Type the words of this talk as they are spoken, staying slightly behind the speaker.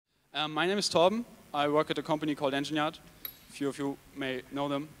My name is Thorben. I work at a company called Engineered. A few of you may know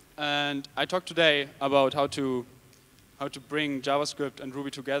them. And I talk today about how to bring JavaScript and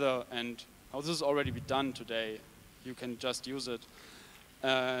Ruby together and how this is already been done today. You can just use it.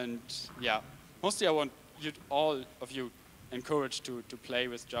 And yeah, mostly I want you, all of you encouraged to play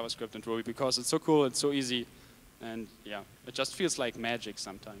with JavaScript and Ruby because it's so cool, it's so easy, and yeah, it just feels like magic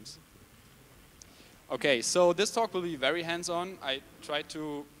sometimes. Okay, so this talk will be very hands-on. I tried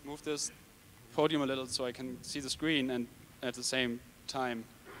to move this podium a little so I can see the screen and at the same time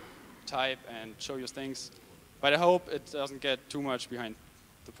type and show you things. But I hope it doesn't get too much behind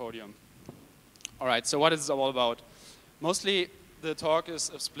the podium. All right, so what is it all about? Mostly the talk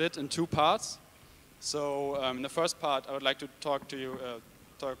is split in two parts. So in the first part, I would like to talk to you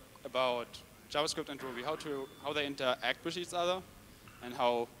about JavaScript and Ruby, how they interact with each other, and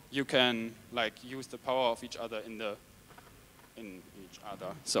how you can use the power of each other in each other.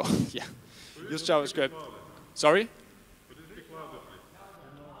 So yeah, use JavaScript. Sorry?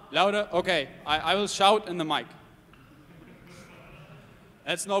 Louder? Okay, I will shout in the mic.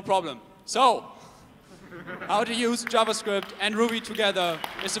 That's no problem. So, how to use JavaScript and Ruby together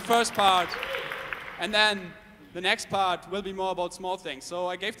is the first part. And then the next part will be more about small things. So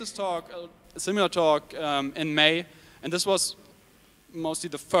I gave this talk, a similar talk in May, and this was mostly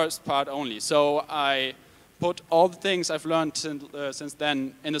the first part only. So I put all the things I've learned since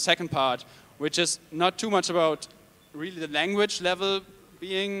then in the second part, which is not too much about really the language level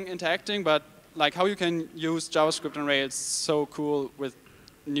being interacting, but like how you can use JavaScript and Rails so cool with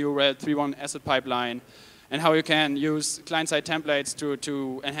new Rails 3.1 asset pipeline, and how you can use client-side templates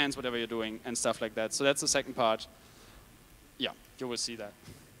to enhance whatever you're doing and stuff like that. So that's the second part. Yeah, you will see that.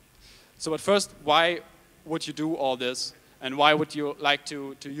 So but first, why would you do all this? And why would you like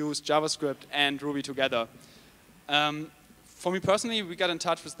to use JavaScript and Ruby together? For me personally, we got in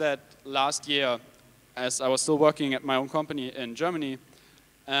touch with that last year as I was still working at my own company in Germany.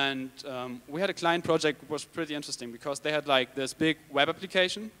 And we had a client project which was pretty interesting because they had like this big web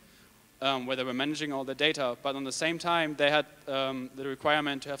application where they were managing all the data, but on the same time they had the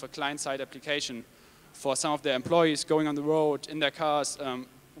requirement to have a client-side application for some of their employees going on the road in their cars,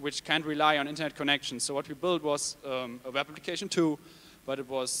 which can't rely on internet connections. So what we built was a web application too, but it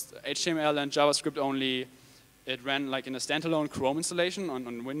was HTML and JavaScript only. It ran like in a standalone Chrome installation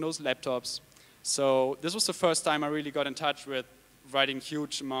on Windows laptops. So this was the first time I really got in touch with writing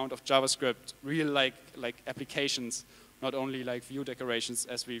huge amount of JavaScript, real like applications, not only like view decorations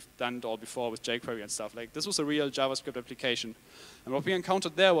as we've done it all before with jQuery and stuff. Like this was a real JavaScript application. And what we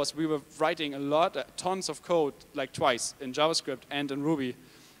encountered there was we were writing a lot, tons of code, like twice, in JavaScript and in Ruby.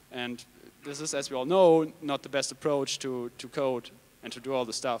 And this is, as we all know, not the best approach to code and to do all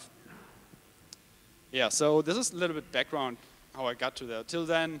the stuff. Yeah, so this is a little bit background how I got to there. Till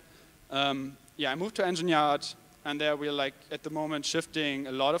then, yeah, I moved to Engineered. And there we're like at the moment shifting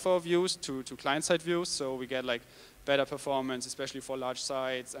a lot of our views to client-side views, so we get like better performance, especially for large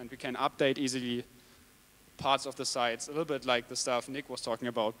sites, and we can update easily parts of the sites, a little bit like the stuff Nick was talking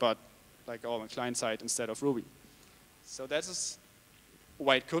about, but like all on client-side instead of Ruby. So that's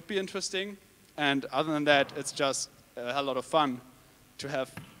why it could be interesting, and other than that, it's just a hell lot of fun to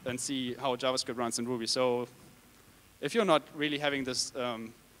have and see how JavaScript runs in Ruby. So if you're not really having this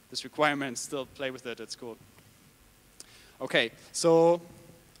requirement, still play with it, it's cool. Okay, so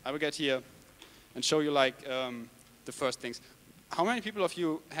I will get here and show you like the first things. How many people of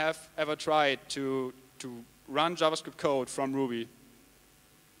you have ever tried to run JavaScript code from Ruby?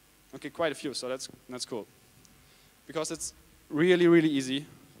 Okay, quite a few, so that's cool. Because it's really, really easy.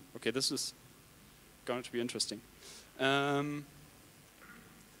 Okay, this is going to be interesting. There's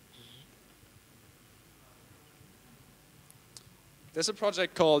a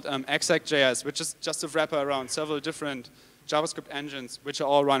project called Exec.js, which is just a wrapper around several different JavaScript engines, which are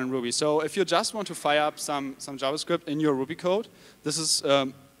all run in Ruby. So if you just want to fire up some JavaScript in your Ruby code, this is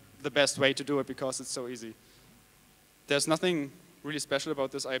the best way to do it because it's so easy. There's nothing really special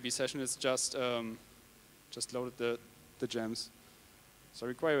about this IRB session. It's just loaded the gems. So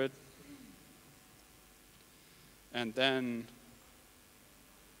require it. And then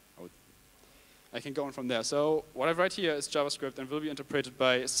I can go on from there. So what I write here is JavaScript and will be interpreted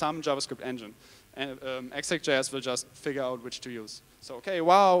by some JavaScript engine. And Exec.js will just figure out which to use. So okay,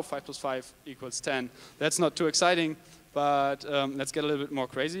 wow, 5 plus 5 equals 10. That's not too exciting, but let's get a little bit more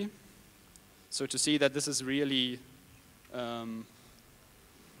crazy. So to see that this is really some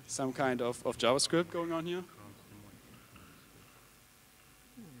kind of JavaScript going on here.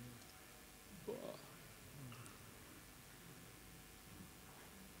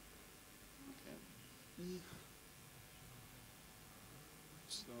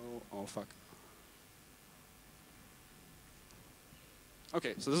 So Oh, fuck.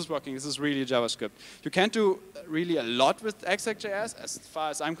 Okay, so this is working. This is really JavaScript. You can't do really a lot with exec.js as far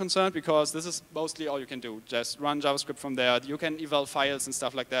as I'm concerned, because this is mostly all you can do. Just run JavaScript from there. You can eval files and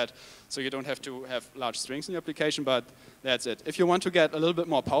stuff like that, so you don't have to have large strings in your application, but that's it. If you want to get a little bit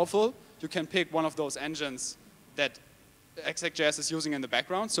more powerful, you can pick one of those engines that exec.js is using in the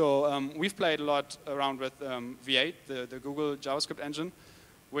background. So we've played a lot around with V8, the Google JavaScript engine,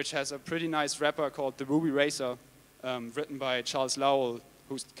 which has a pretty nice wrapper called the Ruby Racer, written by Charles Lowell,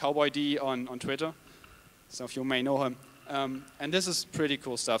 who's Cowboy D on Twitter. Some of you may know him. And this is pretty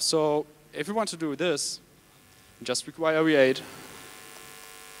cool stuff. So if you want to do this, just require V8.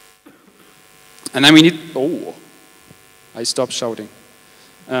 And then we need, oh, I stopped shouting.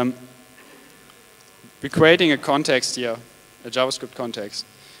 We're creating a context here, a JavaScript context,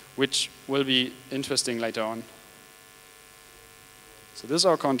 which will be interesting later on. So this is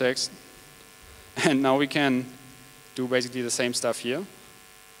our context. And now we can do basically the same stuff here.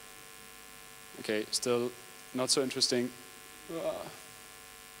 Okay, still not so interesting.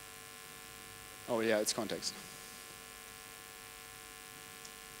 Oh yeah, it's context.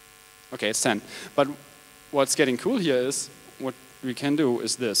 Okay, it's 10. But what's getting cool here is, what we can do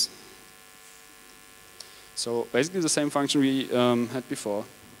is this. So basically the same function we had before.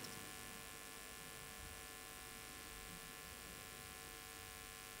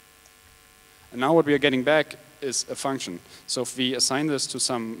 And now what we are getting back is a function. So if we assign this to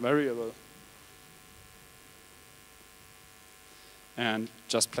some variable and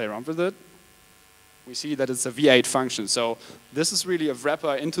just play around with it, we see that it's a V8 function. So this is really a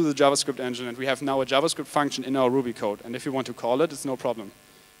wrapper into the JavaScript engine, and we have now a JavaScript function in our Ruby code. And if you want to call it, it's no problem.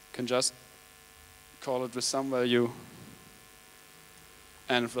 You can just call it with some value,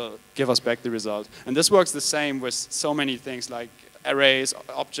 and it will give us back the result. And this works the same with so many things like arrays,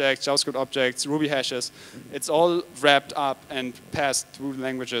 objects, JavaScript objects, Ruby hashes. It's all wrapped up and passed through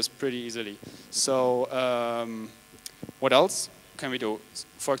languages pretty easily. So what else can we do?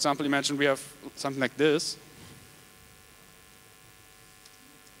 For example, imagine we have something like this.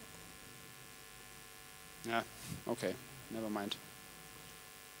 Yeah, okay, never mind.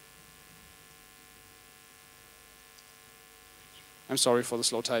 I'm sorry for the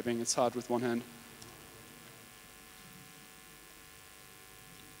slow typing, it's hard with one hand.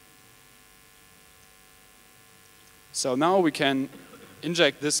 So now we can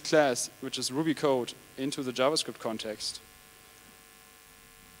inject this class, which is Ruby code, into the JavaScript context.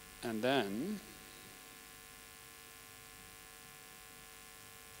 And then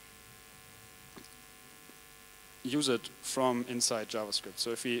use it from inside JavaScript.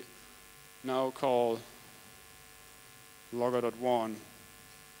 So if we now call logger.one,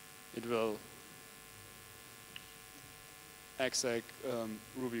 it will exec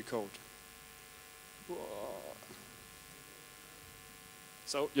Ruby code. Whoa.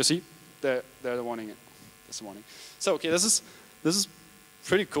 So you see, they're the warning. That's the warning. So okay, this is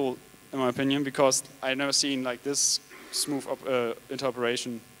pretty cool in my opinion, because I've never seen like this smooth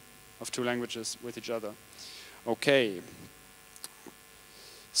interoperation of two languages with each other. Okay.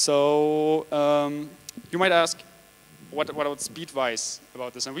 So you might ask, what about speed-wise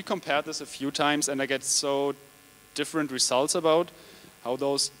about this? And we compared this a few times, and I get so different results about how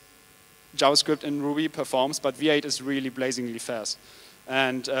those JavaScript in Ruby performs, but V8 is really blazingly fast.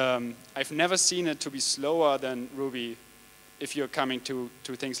 And I've never seen it to be slower than Ruby if you're coming to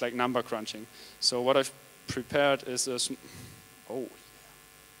things like number crunching. So what I've prepared is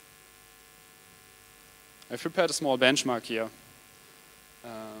I've prepared a small benchmark here.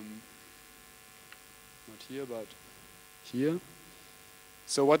 Not here, but here.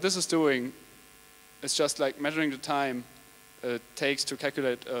 So what this is doing is just like measuring the time it takes to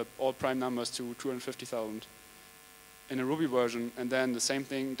calculate all prime numbers to 250,000 in a Ruby version, and then the same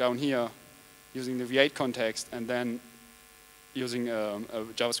thing down here using the V8 context, and then using a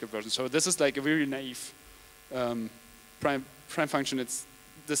JavaScript version. So this is like a very naive prime function. It's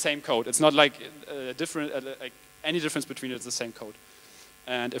the same code. It's not like different, like any difference between it. It's the same code.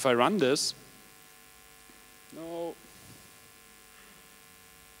 And if I run this, no.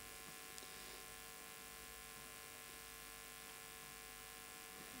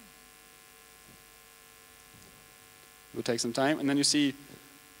 It will take some time, and then you see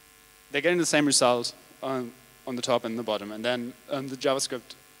they're getting the same result on the top and the bottom, and then the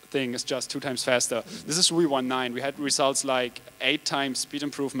JavaScript thing is just 2 times faster. This is Ruby 1.9. We had results like 8 times speed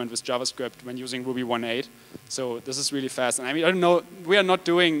improvement with JavaScript when using Ruby 1.8. So this is really fast. And I mean, I don't know, we are not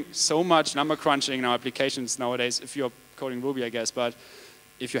doing so much number crunching in our applications nowadays if you're coding Ruby, I guess, but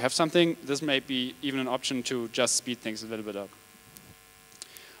if you have something, this may be even an option to just speed things a little bit up.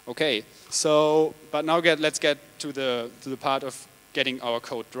 Okay, so, but now let's get to the part of getting our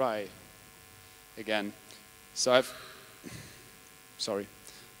code dry again. So I've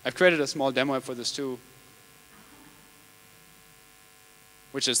created a small demo app for this too,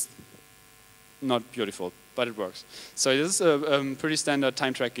 which is not beautiful, but it works. So this is a pretty standard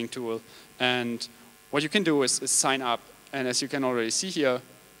time tracking tool, and what you can do is sign up, and as you can already see here,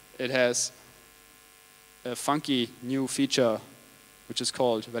 it has a funky new feature which is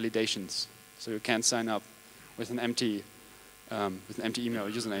called validations. So you can sign up with an empty email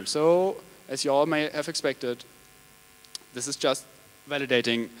username. So as you all may have expected, this is just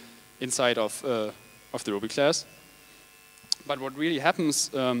validating inside of the Ruby class. But what really happens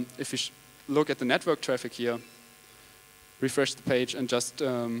if you look at the network traffic here, refresh the page and just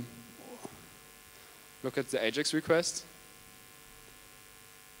look at the AJAX request.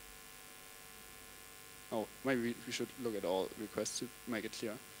 Oh, maybe we should look at all requests to make it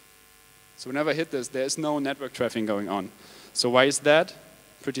clear. So whenever I hit this, there is no network traffic going on. So why is that?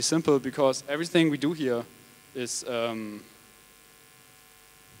 Pretty simple, because everything we do here is done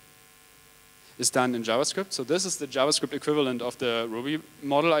in JavaScript. So this is the JavaScript equivalent of the Ruby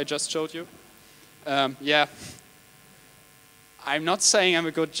model I just showed you. Yeah, I'm not saying I'm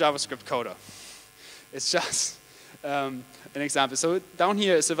a good JavaScript coder. It's just an example. So down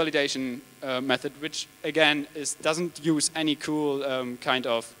here is a validation method, which again doesn't use any cool kind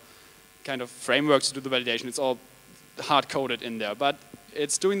of frameworks to do the validation. It's all hard coded in there, but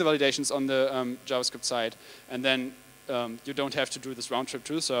it's doing the validations on the JavaScript side, and then you don't have to do this round trip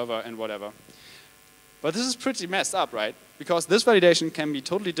to the server and whatever. But this is pretty messed up, right? Because this validation can be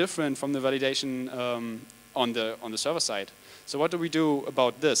totally different from the validation on the server side. So what do we do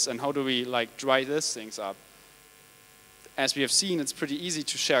about this, and how do we like dry these things up? As we have seen, it's pretty easy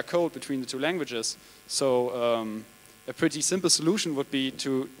to share code between the two languages. So a pretty simple solution would be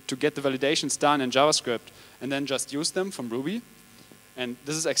to get the validations done in JavaScript and then just use them from Ruby. And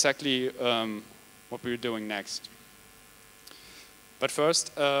this is exactly what we're doing next. But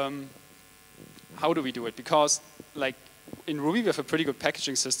first, how do we do it? Because like in Ruby, we have a pretty good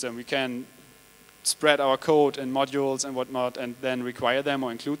packaging system. We can spread our code in modules and whatnot, and then require them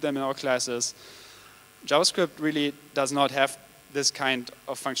or include them in our classes. JavaScript really does not have this kind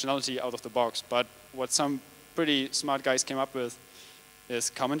of functionality out of the box, but what some pretty smart guys came up with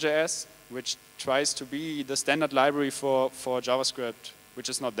is CommonJS, which tries to be the standard library for JavaScript, which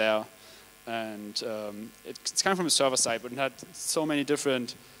is not there. And it's kind of from the server side, but it had so many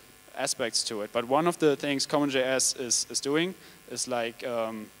different aspects to it. But one of the things CommonJS is doing is like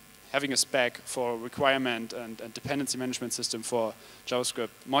having a spec for requirement and dependency management system for JavaScript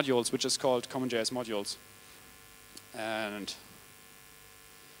modules, which is called CommonJS modules. And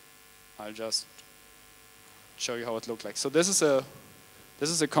I'll just show you how it looks like. So this is a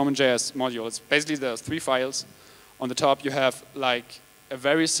CommonJS module. It's basically the 3 files. On the top you have like a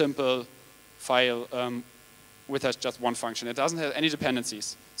very simple file with just one function. It doesn't have any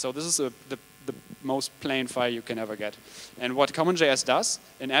dependencies. So this is the most plain file you can ever get. And what CommonJS does,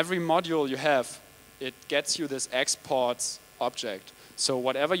 in every module you have, it gets you this exports object. So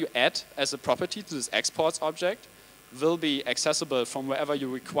whatever you add as a property to this exports object will be accessible from wherever you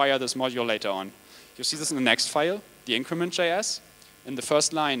require this module later on. You see this in the next file, the increment.js. In the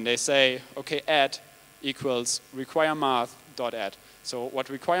first line, they say, okay, add equals require math.add. So what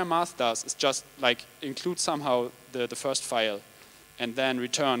require math does is just like include somehow the first file and then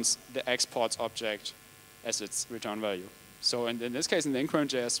returns the exports object as its return value. So in this case, in the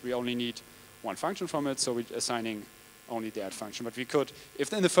increment.js, we only need one function from it, so we're assigning only the add function. But we could,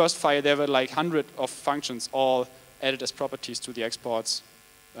 if in the first file there were like 100 of functions all added as properties to the exports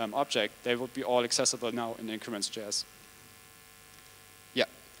object, they would be all accessible now in increments.js. Yeah,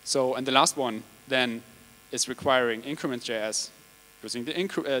 so and the last one then is requiring increment.js using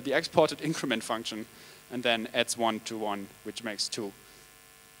the exported increment function, and then adds 1 to 1, which makes 2.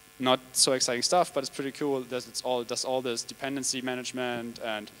 Not so exciting stuff, but it's pretty cool that it does all this dependency management,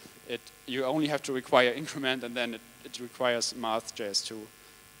 and you only have to require increment, and then it requires math.js too.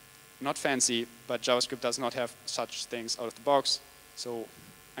 Not fancy, but JavaScript does not have such things out of the box, so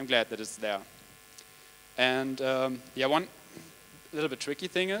I'm glad that it's there. And yeah, one little bit tricky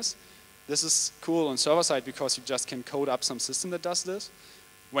thing is, this is cool on server side because you just can code up some system that does this.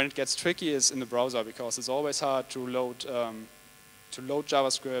 When it gets tricky is in the browser, because it's always hard to load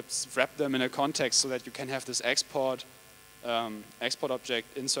JavaScripts, wrap them in a context so that you can have this export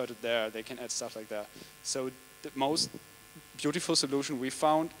object inserted there. They can add stuff like that. So the most beautiful solution we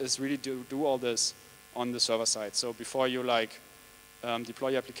found is really to do all this on the server side. So before you like deploy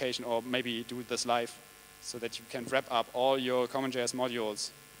your application, or maybe do this live, so that you can wrap up all your CommonJS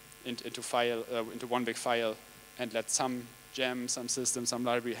modules into one big file, and let some gem, some system, some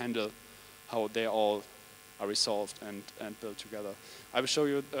library handle how they all are resolved and built together. I will show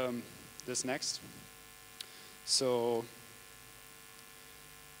you this next. So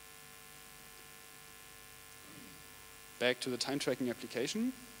back to the time tracking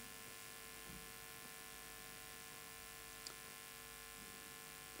application.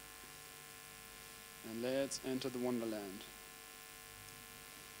 And let's enter the Wonderland.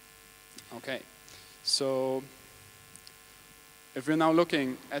 Okay, so if we're now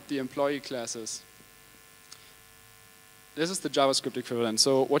looking at the employee classes, this is the JavaScript equivalent.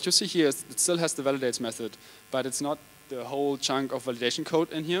 So what you see here is it still has the validates method, but it's not the whole chunk of validation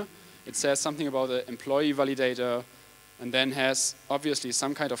code in here. It says something about the employee validator, and then has obviously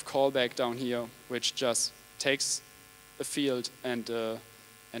some kind of callback down here, which just takes a field and an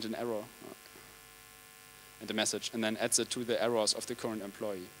error and a message, and then adds it to the errors of the current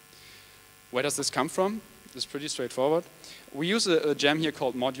employee. Where does this come from? It's pretty straightforward. We use a gem here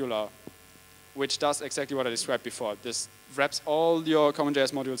called modular, which does exactly what I described before. This wraps all your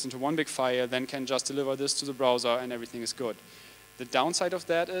CommonJS modules into one big file, then can just deliver this to the browser, and everything is good. The downside of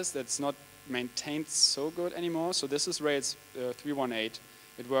that is that it's not maintained so good anymore. So this is Rails 3.18.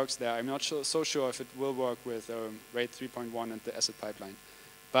 It works there. I'm not so sure if it will work with RAID 3.1 and the asset pipeline.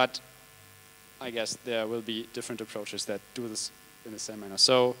 But I guess there will be different approaches that do this in the same manner.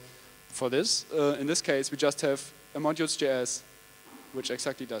 So for this, in this case, we just have a modules.js, which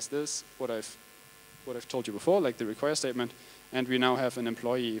exactly does this, what I've told you before, like the require statement, and we now have an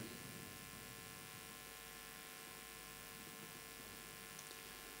employee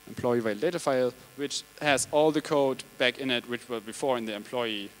validator file, which has all the code back in it, which were before in the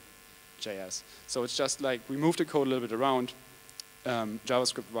employee.js. So it's just like we moved the code a little bit around,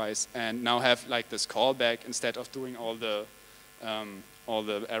 JavaScript-wise, and now have like this callback instead of doing all the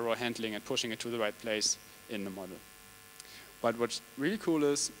error handling and pushing it to the right place in the model. But what's really cool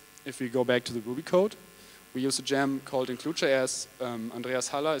is, if we go back to the Ruby code, we use a gem called include.js. Andreas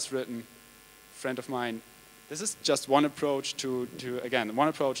Haller is written, friend of mine. This is just one approach to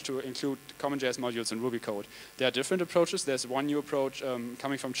include CommonJS modules in Ruby code. There are different approaches. There's one new approach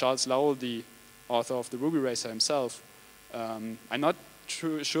coming from Charles Lowell, the author of the Ruby Racer himself. I'm not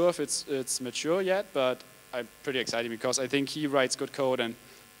sure if it's mature yet, but I'm pretty excited because I think he writes good code, and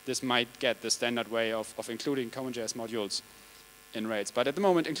this might get the standard way of including CommonJS modules in Rails. But at the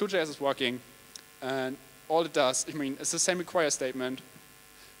moment, include.js is working, and all it does, I mean, it's the same require statement.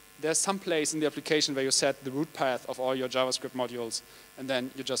 There's some place in the application where you set the root path of all your JavaScript modules, and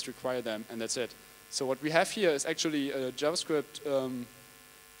then you just require them, and that's it. So what we have here is actually a JavaScript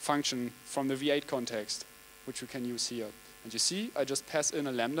function from the V8 context, which we can use here. And you see, I just pass in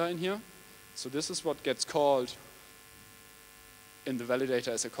a lambda in here. So this is what gets called in the validator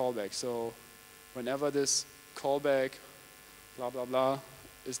as a callback. So whenever this callback, blah, blah, blah,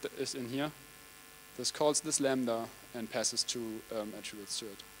 is in here, this calls this lambda and passes two attributes to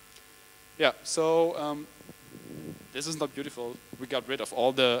it. Yeah, so this is not beautiful. We got rid of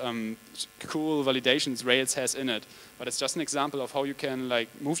all the cool validations Rails has in it, but it's just an example of how you can like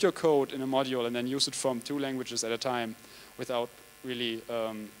move your code in a module and then use it from two languages at a time without really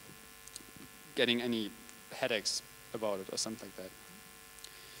getting any headaches about it or something like that.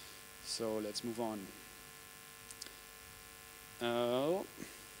 So let's move on.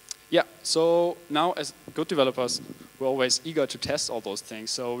 Yeah, so now as good developers, we're always eager to test all those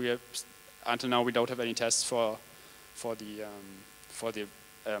things. So we have, until now, we don't have any tests for the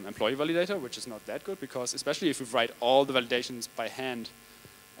employee validator, which is not that good because especially if we write all the validations by hand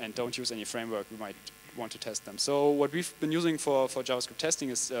and don't use any framework, we might want to test them. So what we've been using for JavaScript testing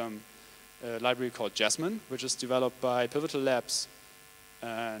is a library called Jasmine, which is developed by Pivotal Labs,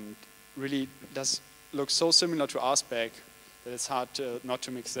 and really does look so similar to RSpec that it's hard not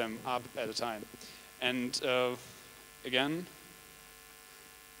to mix them up at a time. And again,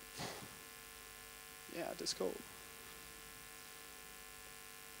 yeah, this code.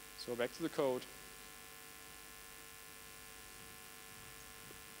 So back to the code.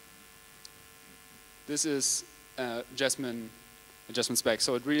 This is Jasmine spec.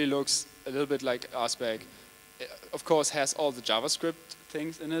 So it really looks a little bit like RSpec. It, of course, has all the JavaScript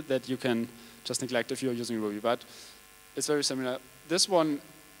things in it that you can just neglect if you're using Ruby, but it's very similar. This one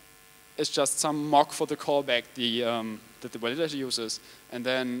is just some mock for the callback that the validator uses, and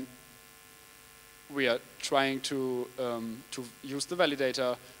then we are trying to use the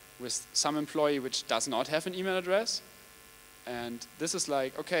validator with some employee which does not have an email address. And this is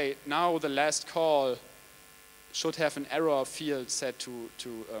like, okay, now the last call should have an error field set to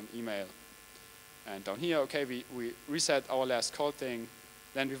email. And down here, okay, we reset our last call thing,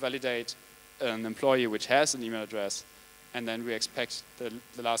 Then we validate an employee which has an email address, and then we expect the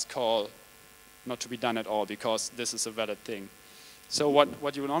last call not to be done at all because this is a valid thing. So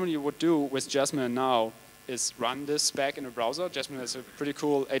what you normally would do with Jasmine now is run this spec in a browser. Jasmine is a pretty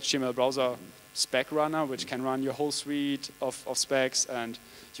cool HTML browser spec runner which can run your whole suite of specs, and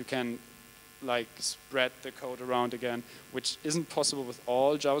you can like spread the code around again, which isn't possible with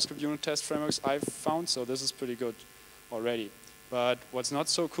all JavaScript unit test frameworks I've found, so this is pretty good already. But what's not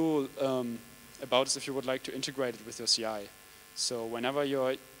so cool about is if you would like to integrate it with your CI. So whenever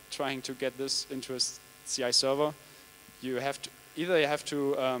you're trying to get this into a CI server, you have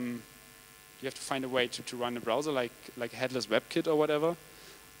to find a way to run a browser like a headless WebKit or whatever.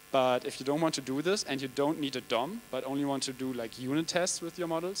 But if you don't want to do this and you don't need a DOM, but only want to do like unit tests with your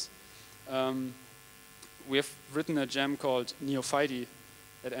models, we have written a gem called Neophyte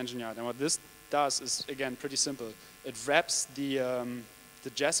at Engineered. And what this does is, again, pretty simple. It wraps the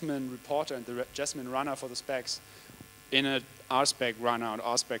Jasmine reporter and the Jasmine runner for the specs in an RSpec runner and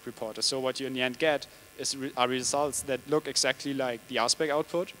RSpec reporter. So what you in the end get are results that look exactly like the RSpec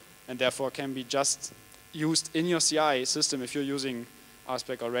output, and therefore can be just used in your CI system if you're using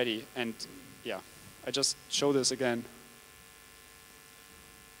RSpec already. And yeah, I just show this again.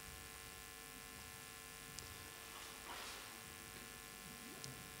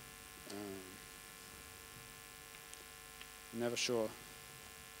 Never sure.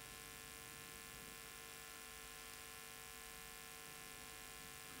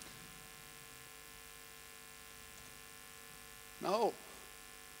 No.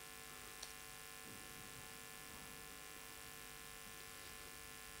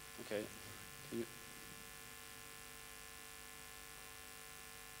 Okay.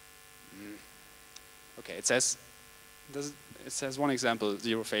 Okay, it says one example,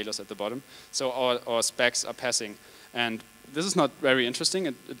 0 failures at the bottom. So our specs are passing. And this is not very interesting.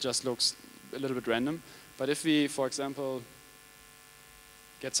 It just looks a little bit random. But if we, for example,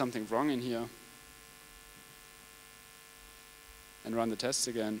 get something wrong in here and run the tests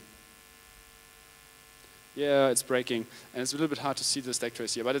again, yeah, it's breaking. And it's a little bit hard to see the stack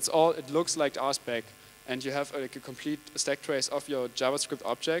trace here. But it looks like RSpec. And you have like a complete stack trace of your JavaScript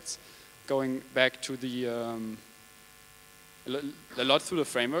objects going back to the a lot through the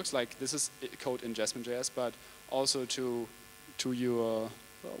frameworks. Like this is code in Jasmine.js, but also to your,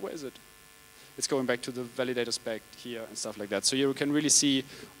 where is it? It's going back to the validator spec here and stuff like that. So you can really see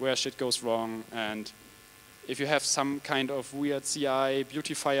where shit goes wrong. And if you have some kind of weird CI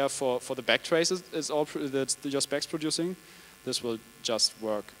beautifier for the backtraces that your spec's producing, this will just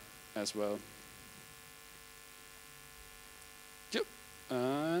work as well. Yep.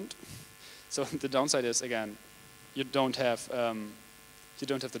 And so the downside is, again, you don't have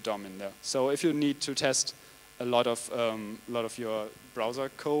the DOM in there. So if you need to test a lot of your browser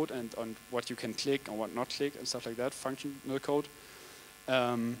code and on what you can click and what not click and stuff like that, functional code,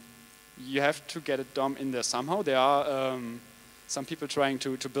 you have to get a DOM in there somehow. There are some people trying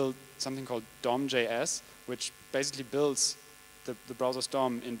to build something called DOM.js, which basically builds the browser's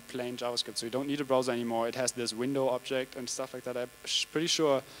DOM in plain JavaScript. So you don't need a browser anymore. It has this window object and stuff like that. I'm pretty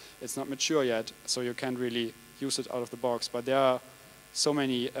sure it's not mature yet, so you can't really use it out of the box. But there are so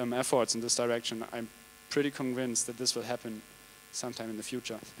many efforts in this direction. I'm pretty convinced that this will happen sometime in the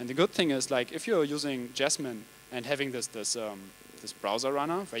future. And the good thing is, like, if you're using Jasmine and having this browser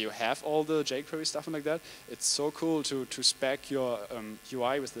runner where you have all the jQuery stuff and like that, it's so cool to spec your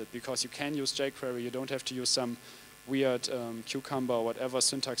UI with it, because you can use jQuery. You don't have to use some weird Cucumber or whatever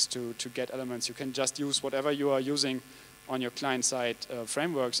syntax to get elements. You can just use whatever you are using on your client-side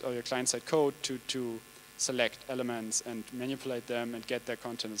frameworks or your client-side code to select elements and manipulate them and get their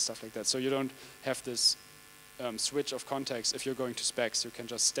content and stuff like that. So you don't have this switch of context. If you're going to specs, you can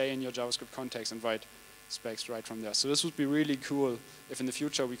just stay in your JavaScript context and write specs right from there. So this would be really cool if in the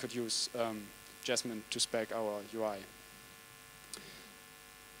future we could use Jasmine to spec our UI.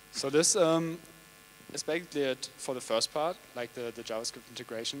 So this is basically it for the first part, like the JavaScript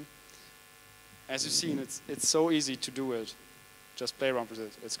integration. As you've seen, it's so easy to do it. Just play around with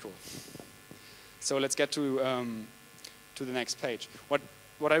it. It's cool. So let's get to the next page.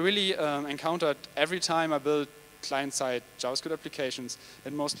 What I really encountered every time I build client-side JavaScript applications,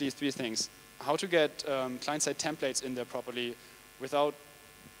 and mostly 3 things. How to get client-side templates in there properly without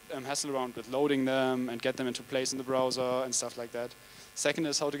hassle around with loading them and get them into place in the browser and stuff like that. Second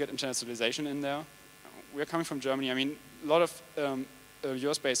is how to get internationalization in there. We're coming from Germany. I mean, a lot of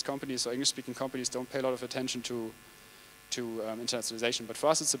US-based companies or English-speaking companies don't pay a lot of attention to internationalization. But for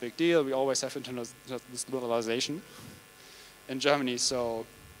us, it's a big deal. We always have internationalization in Germany. So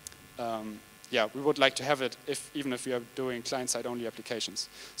yeah, we would like to have it even if we are doing client-side only applications.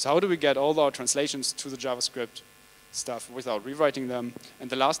 So how do we get all our translations to the JavaScript stuff without rewriting them? And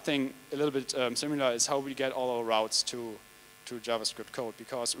the last thing, a little bit similar, is how we get all our routes to JavaScript code,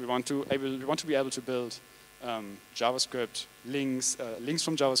 because we want to be able to build JavaScript links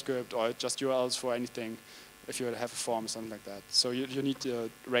from JavaScript, or just URLs for anything if you have a form or something like that. So you need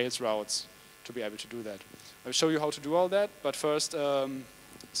Rails routes to be able to do that. I'll show you how to do all that, but first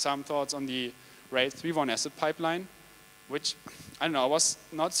some thoughts on the Rails 3.1 asset pipeline, which, I don't know, I was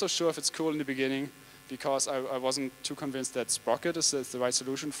not so sure if it's cool in the beginning, because I wasn't too convinced that Sprocket is the right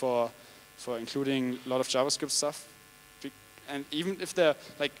solution for including a lot of JavaScript stuff. And even if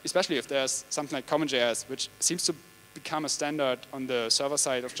especially if there's something like CommonJS, which seems to become a standard on the server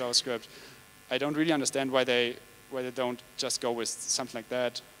side of JavaScript, I don't really understand why they don't just go with something like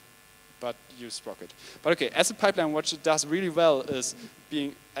that, but use Sprocket. But okay, asset pipeline, what it does really well is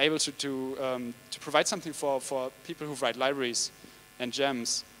being able to provide something for people who write libraries and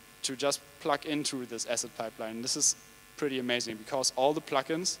gems to just plug into this asset pipeline. This is pretty amazing, because all the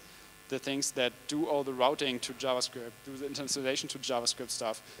plugins, the things that do all the routing to JavaScript, do the installation to JavaScript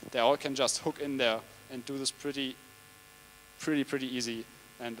stuff, they all can just hook in there and do this pretty easy,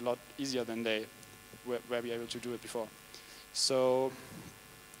 and a lot easier than they were able to do it before. So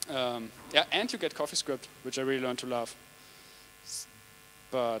yeah, and you get CoffeeScript, which I really learned to love.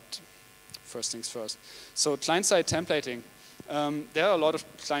 But first things first. So client-side templating. There are a lot of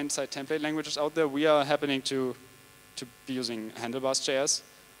client-side template languages out there. We are happening to be using Handlebars.js,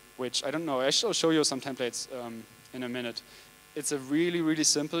 which I don't know. I shall show you some templates in a minute. It's a really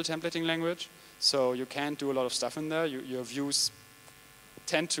simple templating language, so you can do a lot of stuff in there. Your views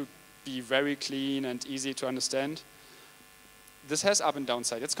tend to be very clean and easy to understand. This has up and down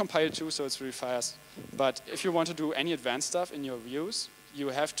side. It's compiled too, so it's really fast. But if you want to do any advanced stuff in your views, you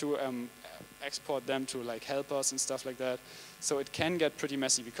have to export them to like helpers and stuff like that. So it can get pretty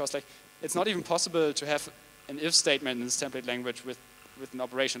messy, because like it's not even possible to have an if statement in this template language with an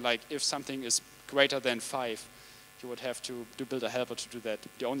operation like if something is greater than 5. You would have to build a helper to do that.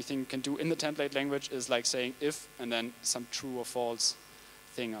 The only thing you can do in the template language is like saying if and then some true or false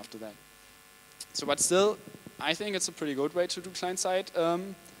thing after that. So, but still, I think it's a pretty good way to do client-side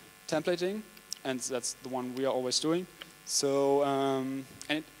templating, and that's the one we are always doing. So,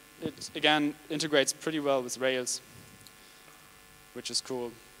 and it again integrates pretty well with Rails, which is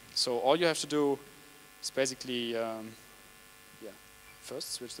cool. So all you have to do is basically, yeah,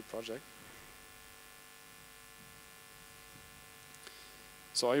 first switch the project.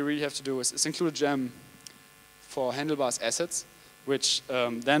 So all you really have to do is include a gem for Handlebars assets, which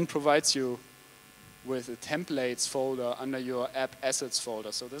then provides you with a templates folder under your app assets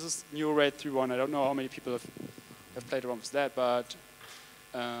folder. So this is new Rails 3.1. I don't know how many people have played around with that, but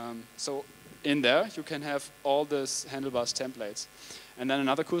so in there you can have all this Handlebars templates. And then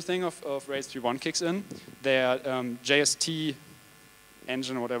another cool thing of Rails 3.1 kicks in, their JST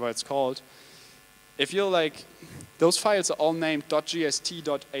engine or whatever it's called. If you're like, those files are all named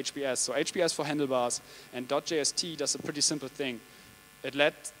 .gst.hbs, so HBS for handlebars, and .jst does a pretty simple thing. It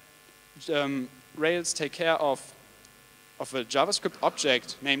lets Rails take care of a JavaScript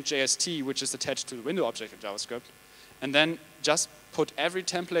object named JST, which is attached to the window object of JavaScript, and then just put every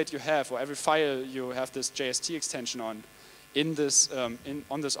template you have or every file you have this JST extension on in this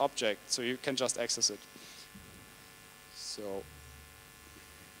on this object, so you can just access it. So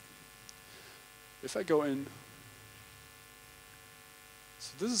if I go in,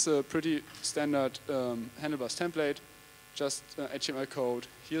 so this is a pretty standard Handlebars template, just HTML code.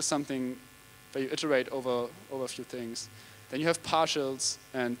 Here's something where you iterate over a few things. Then you have partials,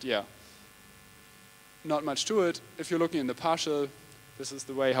 and yeah, not much to it. If you're looking in the partial, this is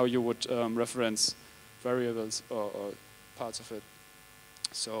the way how you would reference variables or parts of it.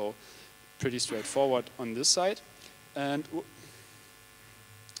 So pretty straightforward on this side. And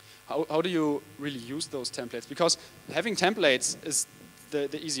how do you really use those templates? Because having templates is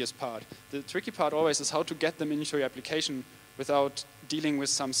the easiest part. The tricky part always is how to get them into your application without dealing with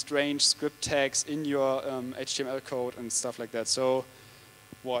some strange script tags in your HTML code and stuff like that. So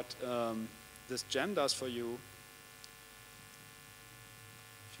what this gem does for you,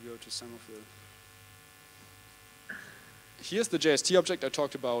 if you go to some of the, here's the JST object I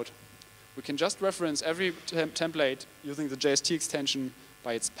talked about. We can just reference every template using the JST extension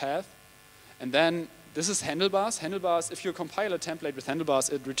by its path. And then this is Handlebars. Handlebars, if you compile a template with Handlebars,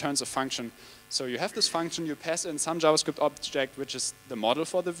 it returns a function. So you have this function, you pass in some JavaScript object, which is the model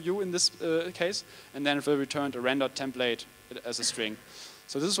for the view in this case, and then it will return a rendered template as a string.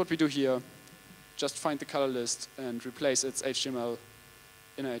 So this is what we do here. Just find the color list and replace its HTML,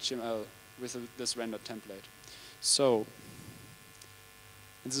 inner HTML with this rendered template. So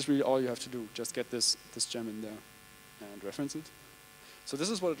this is really all you have to do. Just get this gem in there and reference it. So this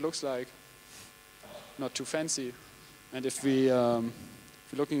is what it looks like. Not too fancy. And if we're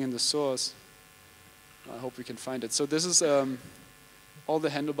looking in the source, I hope we can find it. So this is all the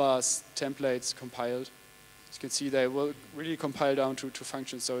handlebars templates compiled. As you can see, they will really compile down to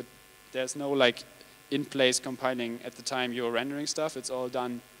functions. So there's no like in-place compiling at the time you're rendering stuff. It's all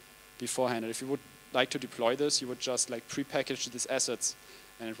done beforehand. And if you would like to deploy this, you would just like pre-package these assets,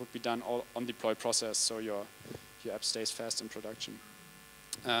 and it would be done all on deploy process, so your app stays fast in production.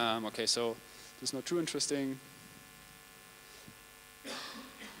 Okay, so this is not too interesting.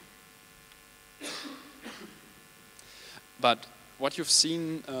 But what you've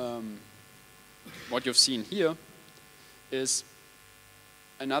seen here is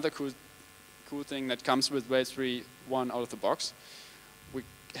another cool thing that comes with Rails 3.1 out of the box. We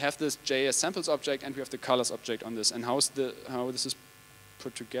have this JS samples object and we have the colors object on this. And how this is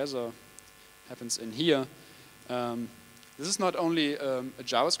put together happens in here. This is not only a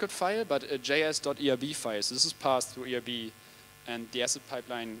JavaScript file, but a js.erb file. So this is passed through ERB, and the asset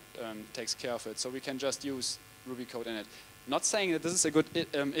pipeline takes care of it. So we can just use Ruby code in it. Not saying that this is a good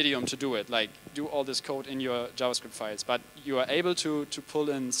idiom to do it, like do all this code in your JavaScript files, but you are able to pull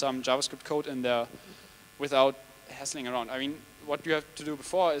in some JavaScript code in there without hassling around. I mean, what you have to do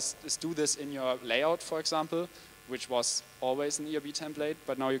before is do this in your layout, for example, which was always an ERB template,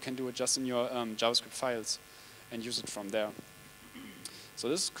 but now you can do it just in your JavaScript files and use it from there. So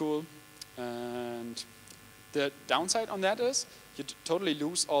this is cool. And the downside on that is you totally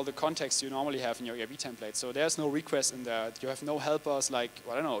lose all the context you normally have in your ERB template. So there's no request in there. You have no helpers like,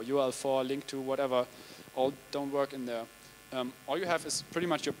 I don't know, URL4, link to whatever, all don't work in there. All you have is pretty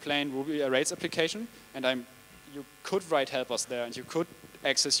much your plain Ruby Rails application, and you could write helpers there, and you could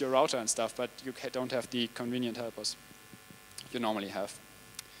access your router and stuff, but you don't have the convenient helpers you normally have.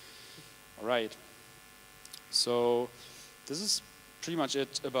 All right. So this is pretty much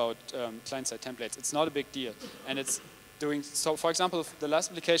it about client-side templates. It's not a big deal, and it's doing so. For example, the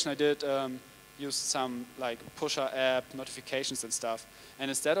last application I did used some like pusher app notifications and stuff, and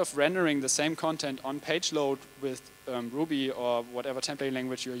instead of rendering the same content on page load with Ruby or whatever template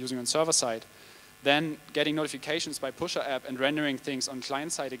language you're using on server side, then getting notifications by pusher app and rendering things on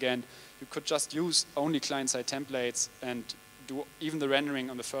client side again, you could just use only client side templates and do even the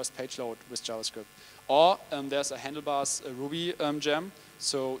rendering on the first page load with JavaScript. Or there's a handlebars Ruby gem.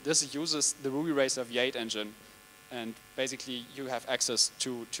 So this uses the Ruby Racer V8 engine, and basically you have access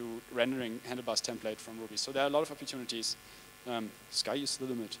to rendering handlebars template from Ruby. So there are a lot of opportunities. Sky is the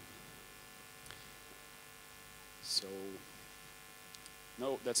limit. So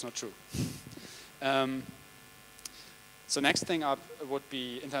no, that's not true. So next thing up would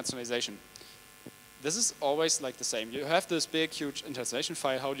be internationalization. This is always like the same. You have this big, huge internationalization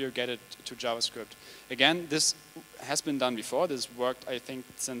file. How do you get it to JavaScript? Again, this has been done before. This worked, I think,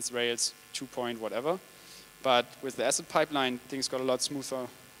 since Rails 2 point whatever. But with the asset pipeline, things got a lot smoother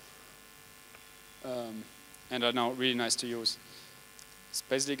and are now really nice to use. It's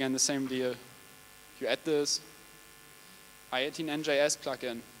basically, again, the same deal. You add this i18n.js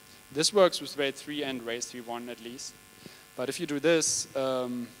plugin. This works with Rails 3 and Rails 3.1 at least. But if you do this,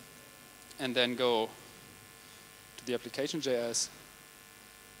 and then go to the application.js,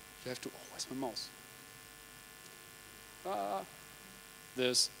 you have to, oh, where's my mouse?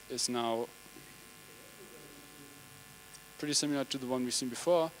 This is now pretty similar to the one we've seen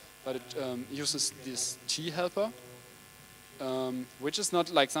before, but it uses this T helper, which is not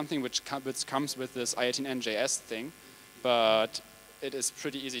like something which comes with this i18n.js thing, but it is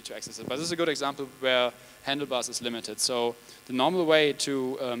pretty easy to access it. But this is a good example where handlebars is limited. So the normal way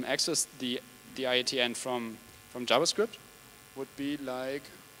to access the i18n from JavaScript would be like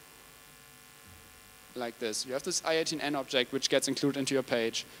this. You have this i18n object which gets included into your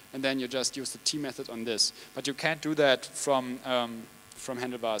page, and then you just use the T method on this. But you can't do that from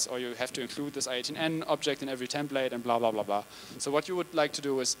handlebars, or you have to include this i18n object in every template and blah, blah, blah, blah. So what you would like to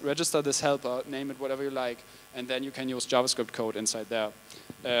do is register this helper, name it whatever you like, and then you can use JavaScript code inside there.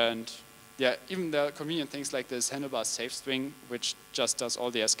 And yeah, even there are convenient things like this handlebars save string, which just does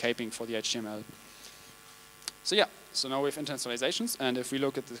all the escaping for the HTML. So yeah, so now we have internationalizations, and if we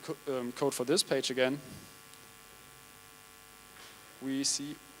look at the code for this page again, we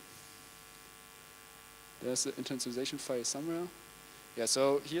see there's the internationalization file somewhere. Yeah,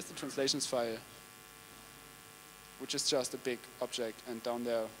 so here's the translations file, which is just a big object, and down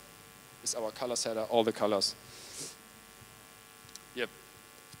there is our color setter, all the colors. Yep.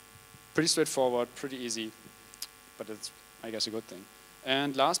 Pretty straightforward, pretty easy, but it's, I guess, a good thing.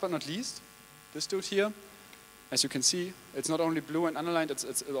 And last but not least, this dude here. As you can see, it's not only blue and underlined,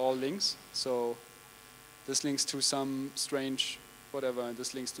 it's all links. So this links to some strange whatever, and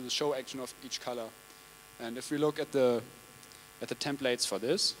this links to the show action of each color. And if we look at the templates for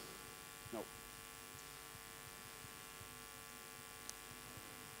this, no.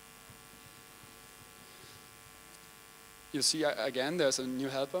 You see again, there's a new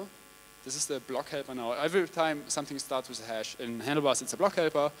helper. This is the block helper now. Every time something starts with a hash, in handlebars it's a block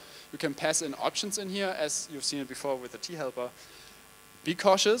helper. You can pass in options in here, as you've seen it before with the T helper. Be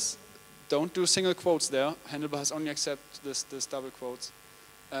cautious, don't do single quotes there. Handlebars only accept this double quotes.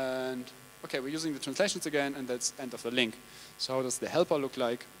 And okay, we're using the translations again, and that's end of the link. So how does the helper look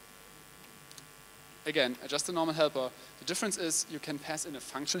like? Again, just a normal helper. The difference is you can pass in a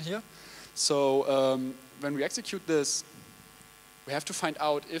function here. So when we execute this, we have to find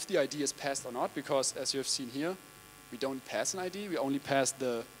out if the ID is passed or not, because as you have seen here, we don't pass an ID, we only pass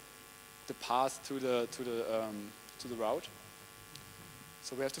the path to the route.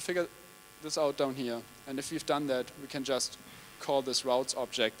 So we have to figure this out down here. And if we've done that, we can just call this routes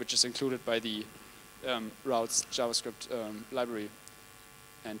object, which is included by the routes JavaScript library,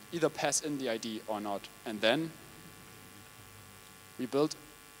 and either pass in the ID or not. And then we build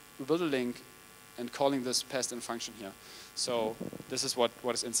a link and calling this passed in function here. So this is what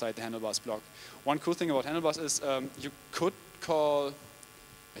is inside the handlebars block. One cool thing about handlebars is you could call,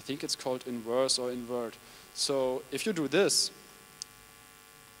 I think it's called inverse or invert. So if you do this,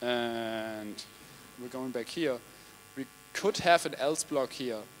 and we're going back here, we could have an else block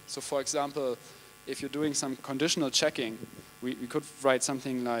here. So for example, if you're doing some conditional checking, we could write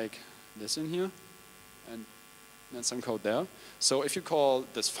something like this in here, and then some code there. So if you call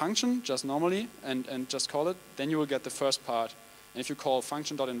this function just normally and just call it, then you will get the first part. And if you call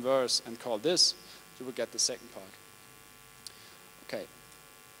function.inverse and call this, you will get the second part. Okay.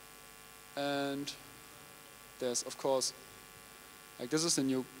 And there's, of course, like this is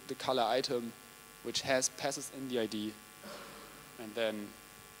the color item, which passes in the ID. And then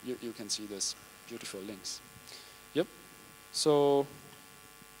you can see this beautiful links. Yep. So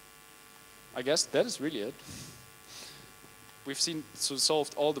I guess that is really it. We've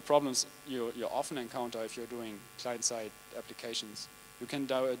solved all the problems you often encounter if you're doing client-side applications. You can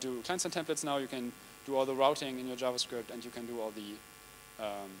do client-side templates now. You can do all the routing in your JavaScript, and you can do all the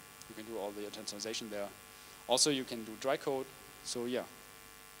intentionalization there. Also, you can do dry code. So yeah,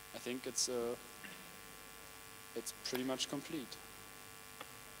 I think it's pretty much complete.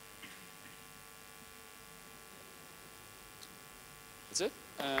 That's it.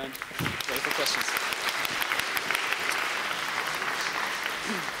 And ready for questions.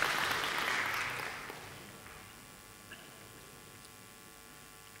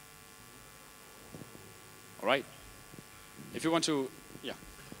 All right. If you want to, yeah.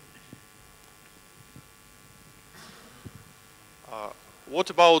 What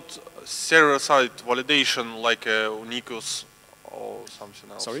about server-side validation like Unicus or something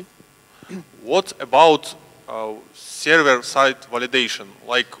else? Sorry? What about server-side validation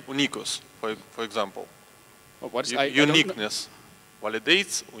like Unicus, for example? Oh, what is uniqueness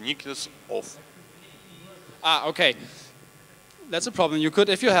validates uniqueness of. Ah, okay. That's a problem. You could,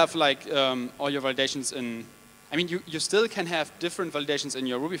 if you have like all your validations in, I mean, you still can have different validations in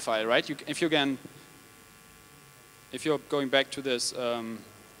your Ruby file, right? If you're going back to this, to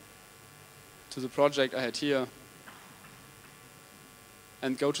the project I had here,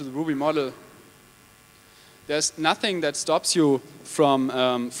 and go to the Ruby model, there's nothing that stops you from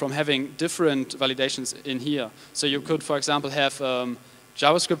having different validations in here. So you could, for example, have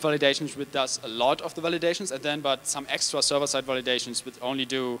JavaScript validations which does a lot of the validations, and then but some extra server-side validations which only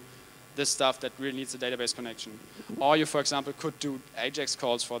do this stuff that really needs a database connection. Or you, for example, could do AJAX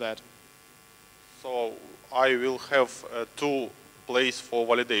calls for that. So I will have two places for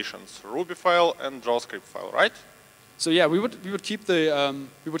validations: Ruby file and JavaScript file, right? So yeah, we would keep this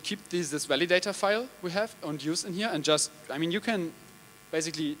validator file we have and use in here, and just, I mean, you can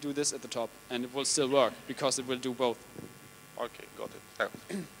basically do this at the top, and it will still work because it will do both. Okay, got it.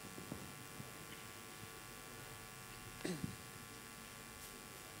 Thanks.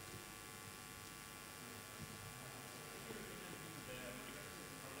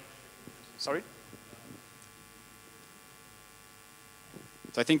 Sorry?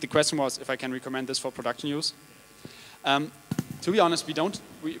 So I think the question was if I can recommend this for production use. To be honest,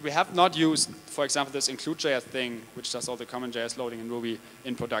 we have not used, for example, this include.js thing, which does all the common JS loading in Ruby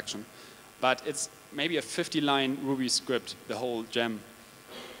in production. But it's maybe a 50-line Ruby script, the whole gem.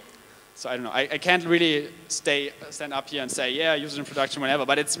 So I don't know. I can't really stand up here and say, yeah, use it in production, whenever.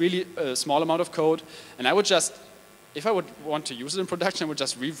 But it's really a small amount of code. And I would just if I would want to use it in production, I would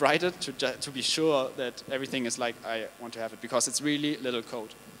just rewrite it to be sure that everything is like I want to have it, because it's really little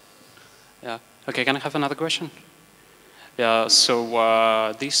code. Yeah. Okay, can I have another question? Yeah,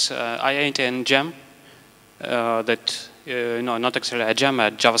 so this I8N gem, no, not actually a gem,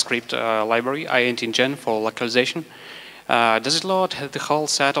 a JavaScript library, I8N gen for localization. Does it load the whole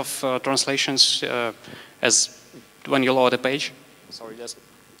set of translations as when you load a page? Sorry, there's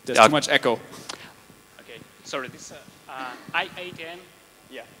too much echo. Okay, sorry, this I8N,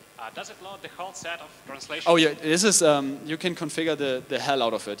 yeah. Does it load the whole set of translations? Oh yeah, this is, you can configure the hell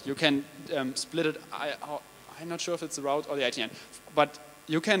out of it. You can split it, I'm not sure if it's the route or the ITN, but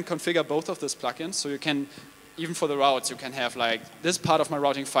you can configure both of these plugins, so you can, even for the routes, you can have like, this part of my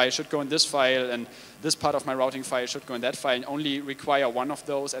routing file should go in this file, and this part of my routing file should go in that file, and only require one of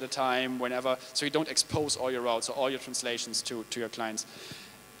those at a time, whenever, so you don't expose all your routes or all your translations to your clients.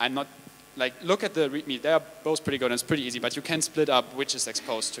 I'm not, like, look at the README, they are both pretty good, and it's pretty easy, but you can split up which is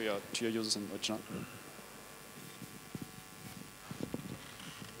exposed to your users and which not.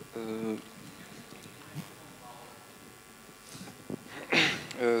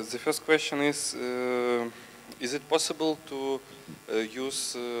 The first question is it possible to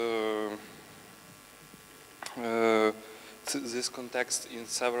use this context in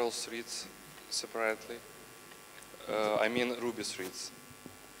several threads separately? I mean Ruby threads.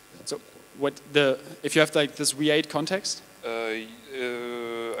 So if you have like this V8 context? I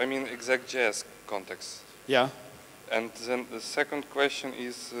mean exec.js context. Yeah. And then the second question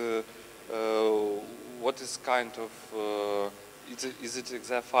is what is kind of is it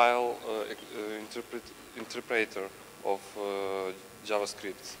exec file interpreter of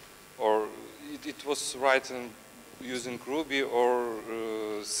JavaScript, or it was written using Ruby or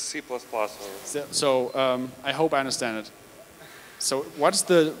C++? Or so I hope I understand it. So what is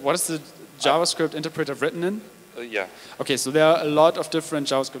the JavaScript interpreter written in? Yeah. Okay, so there are a lot of different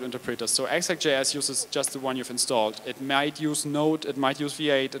JavaScript interpreters. So exec.js uses just the one you've installed. It might use Node, it might use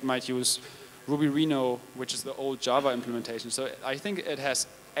V8, it might use Ruby Reno, which is the old Java implementation. So I think it has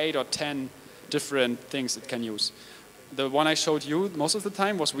 8 or 10 different things it can use. The one I showed you most of the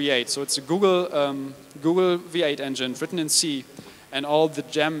time was V8. So it's a Google V8 engine written in C, and all the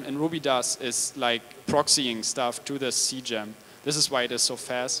gem in Ruby does is like proxying stuff to the C gem. This is why it is so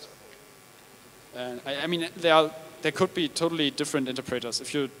fast. I mean, there could be totally different interpreters.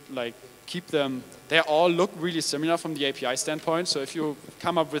 If you like keep them, they all look really similar from the API standpoint. So if you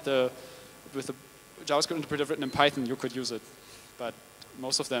come up with a JavaScript interpreter written in Python, you could use it. But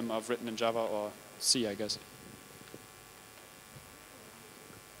most of them are written in Java or C, I guess.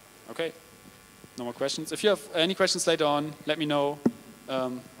 Okay, no more questions. If you have any questions later on, let me know.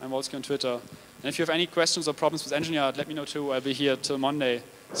 I'm Wolski on Twitter. And if you have any questions or problems with Engineer, let me know too. I'll be here till Monday.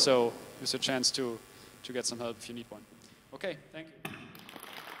 So here's your chance to get some help if you need one. Okay, thank you.